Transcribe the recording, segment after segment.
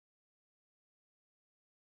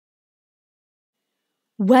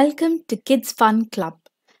Welcome to Kids Fun Club.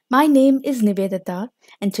 My name is Nivedita,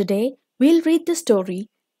 and today we'll read the story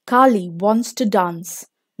Kali Wants to Dance,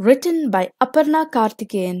 written by Aparna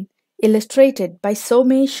Karthikeyan, illustrated by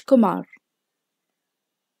Somesh Kumar.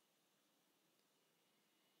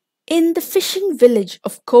 In the fishing village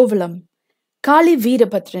of Kovalam, Kali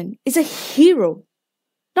Veerabhadran is a hero,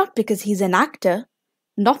 not because he's an actor,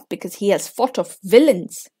 not because he has fought off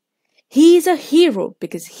villains. He is a hero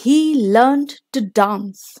because he learned to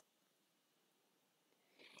dance.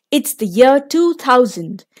 It's the year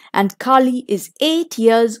 2000 and Kali is 8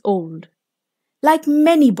 years old. Like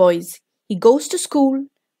many boys, he goes to school,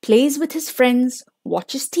 plays with his friends,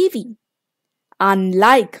 watches TV.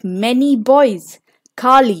 Unlike many boys,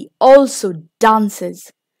 Kali also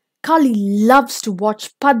dances. Kali loves to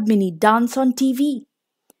watch Padmini dance on TV.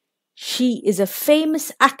 She is a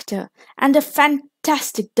famous actor and a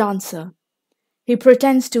fantastic dancer. He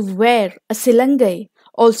pretends to wear a silangai,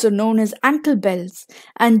 also known as ankle bells,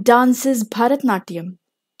 and dances Bharatanatyam,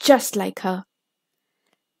 just like her.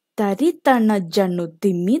 Taritana jannu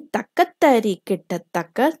timmi takkatari kitta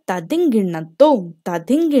takka tadingina tom,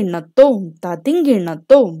 tadingina tom, tadingina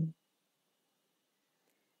tom.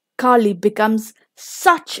 Kali becomes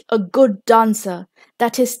such a good dancer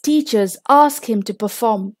that his teachers ask him to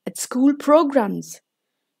perform at school programs.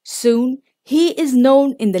 Soon, he is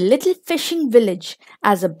known in the little fishing village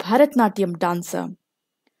as a Bharatanatyam dancer.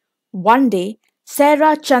 One day,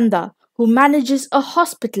 Sarah Chanda, who manages a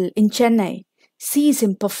hospital in Chennai, sees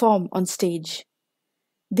him perform on stage.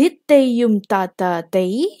 Ditteyum tata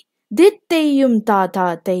tei, ditteyum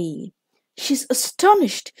tata tei. She's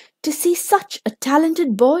astonished to see such a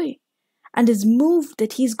talented boy and is moved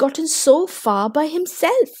that he's gotten so far by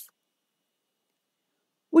himself.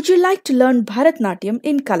 Would you like to learn Bharatanatyam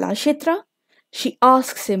in Kalakshetra? She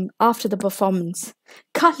asks him after the performance.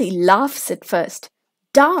 Kali laughs at first.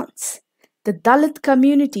 Dance! The Dalit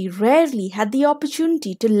community rarely had the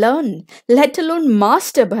opportunity to learn, let alone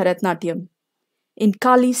master Bharatanatyam. In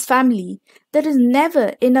Kali's family, there is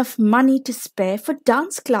never enough money to spare for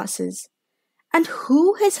dance classes. And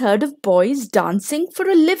who has heard of boys dancing for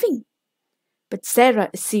a living? But Sarah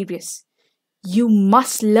is serious. You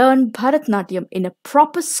must learn Bharatanatyam in a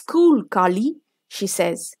proper school, Kali, she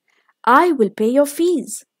says. I will pay your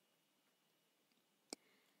fees.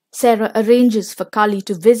 Sarah arranges for Kali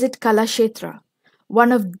to visit Kalakshetra,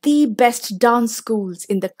 one of the best dance schools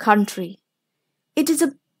in the country. It is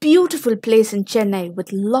a beautiful place in Chennai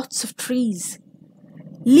with lots of trees.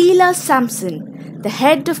 Leela Sampson, the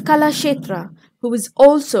head of Kalakshetra, who is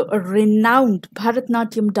also a renowned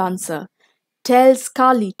Bharatanatyam dancer, tells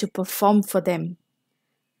Kali to perform for them.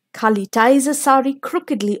 Kali ties a sari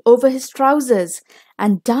crookedly over his trousers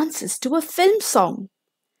and dances to a film song.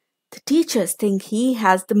 The teachers think he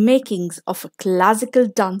has the makings of a classical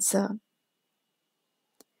dancer.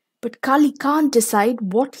 But Kali can't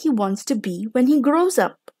decide what he wants to be when he grows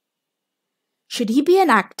up. Should he be an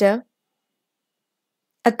actor,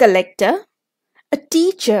 a collector, a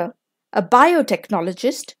teacher, a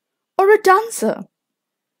biotechnologist, or a dancer?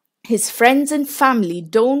 His friends and family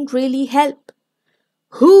don't really help.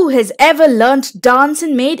 Who has ever learnt dance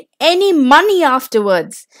and made any money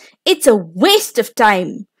afterwards? It's a waste of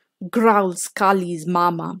time, growls Kali's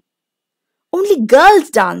mama. Only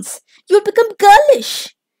girls dance. You'll become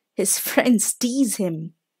girlish. His friends tease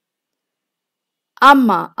him.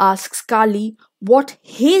 Amma asks Kali what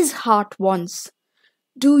his heart wants.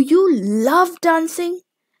 Do you love dancing?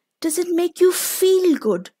 Does it make you feel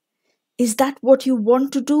good? Is that what you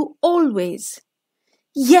want to do always?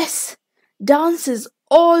 Yes, dance is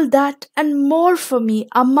all that and more for me,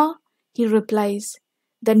 Amma, he replies.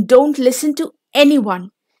 Then don't listen to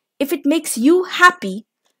anyone. If it makes you happy,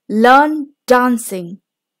 learn dancing.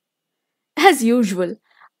 As usual,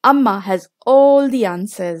 Amma has all the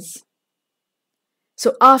answers.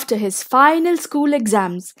 So after his final school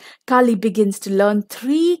exams, Kali begins to learn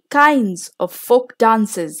 3 kinds of folk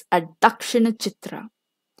dances at Dakshina Chitra: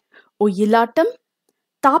 Oyilatam,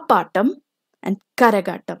 Tapatam, and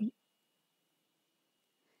Karagatam.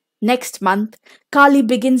 Next month, Kali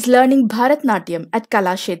begins learning Bharatanatyam at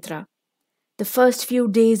Kalakshetra. The first few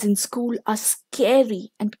days in school are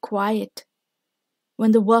scary and quiet.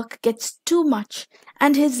 When the work gets too much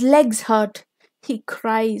and his legs hurt, he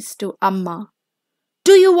cries to Amma.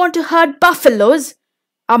 Do you want to herd buffaloes?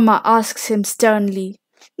 Amma asks him sternly.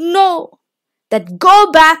 No, then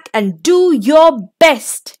go back and do your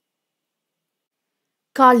best.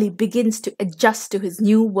 Kali begins to adjust to his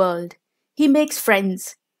new world. He makes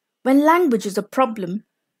friends. When language is a problem,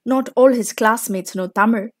 not all his classmates know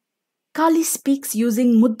Tamil. Kali speaks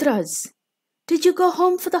using mudras. Did you go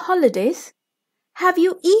home for the holidays? Have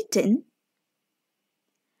you eaten?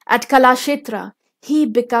 At Kalakshetra, he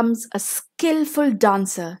becomes a skillful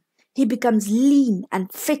dancer. He becomes lean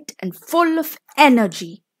and fit and full of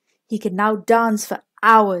energy. He can now dance for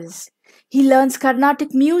hours. He learns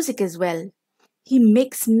Carnatic music as well. He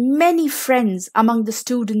makes many friends among the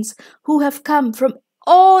students who have come from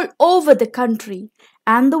all over the country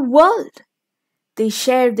and the world. They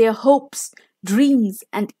share their hopes, dreams,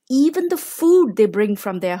 and even the food they bring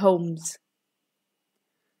from their homes.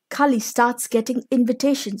 Kali starts getting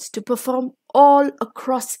invitations to perform all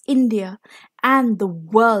across India and the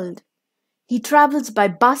world. He travels by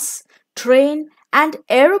bus, train, and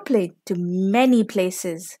aeroplane to many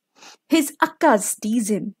places. His akkas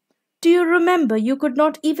tease him. Do you remember you could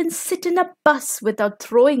not even sit in a bus without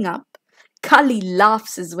throwing up? Kali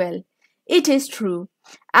laughs as well. It is true.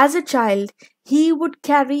 As a child, he would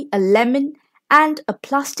carry a lemon and a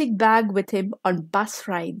plastic bag with him on bus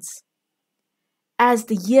rides. As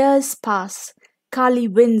the years pass, Kali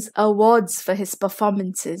wins awards for his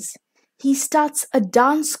performances. He starts a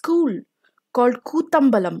dance school called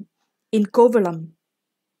Kootambalam in Kovalam.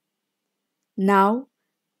 Now,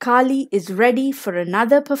 Kali is ready for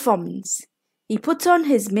another performance. He puts on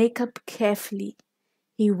his makeup carefully.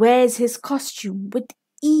 He wears his costume with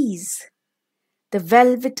ease. The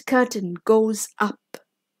velvet curtain goes up.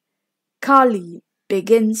 Kali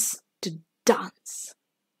begins to dance.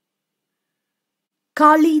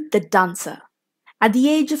 Kali the dancer. At the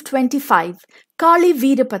age of 25, Kali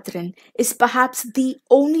Veerapatran is perhaps the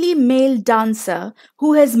only male dancer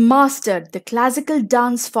who has mastered the classical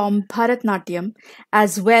dance form Bharatanatyam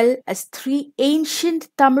as well as 3 ancient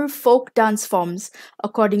Tamil folk dance forms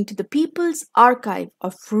according to the People's Archive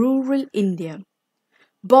of Rural India.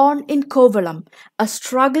 Born in Kovalam, a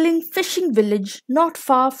struggling fishing village not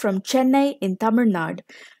far from Chennai in Tamil Nadu,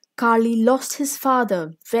 Kali lost his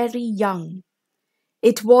father very young.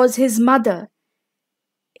 It was his mother,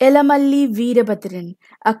 Elamalli Veerabhadran,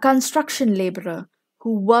 a construction labourer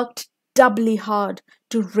who worked doubly hard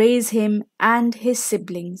to raise him and his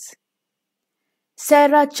siblings.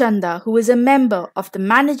 Sarah Chanda, who is a member of the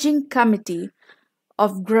managing committee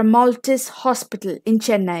of Gramaltis Hospital in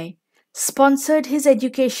Chennai, sponsored his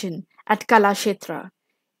education at Kalakshetra,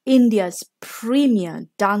 India's premier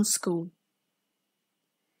dance school.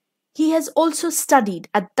 He has also studied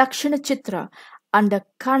at Dakshina Chitra under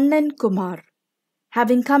Kannan Kumar.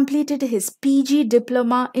 Having completed his PG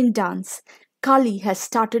diploma in dance, Kali has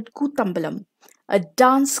started Kootambalam, a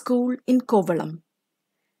dance school in Kovalam.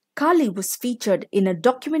 Kali was featured in a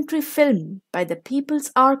documentary film by the People's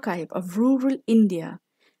Archive of Rural India.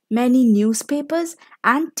 Many newspapers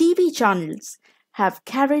and TV channels have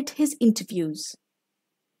carried his interviews.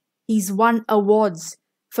 He's won awards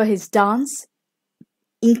for his dance,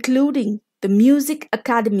 including the Music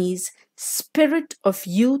Academy's Spirit of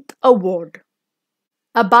Youth Award.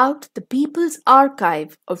 About the People's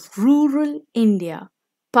Archive of Rural India,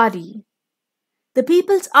 Pari. The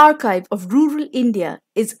People's Archive of Rural India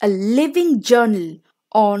is a living journal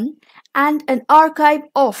on and an archive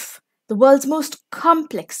of the world's most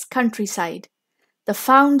complex countryside. The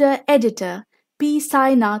founder editor, P.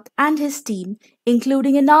 Sainath, and his team,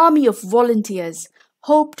 including an army of volunteers,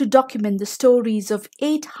 hope to document the stories of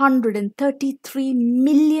 833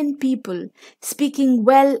 million people speaking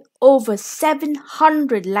well over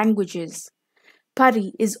 700 languages.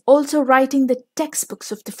 Pari is also writing the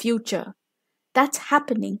textbooks of the future. That's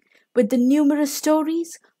happening with the numerous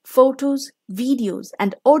stories, photos, videos,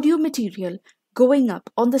 and audio material going up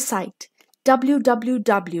on the site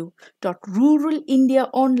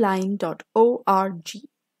www.ruralindiaonline.org.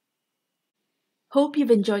 Hope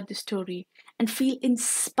you've enjoyed the story and feel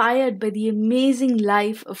inspired by the amazing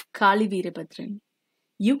life of Kali Veerabhadran.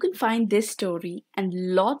 You can find this story and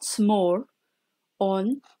lots more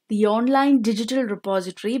on the online digital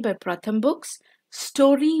repository by Pratham Books,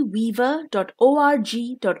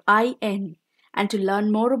 storyweaver.org.in. And to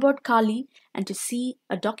learn more about Kali and to see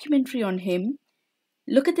a documentary on him,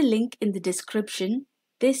 look at the link in the description.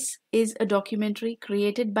 This is a documentary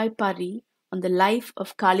created by Pari on the life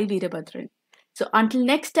of Kali Veerabhadran. So until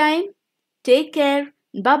next time, take care.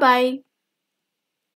 Bye-bye.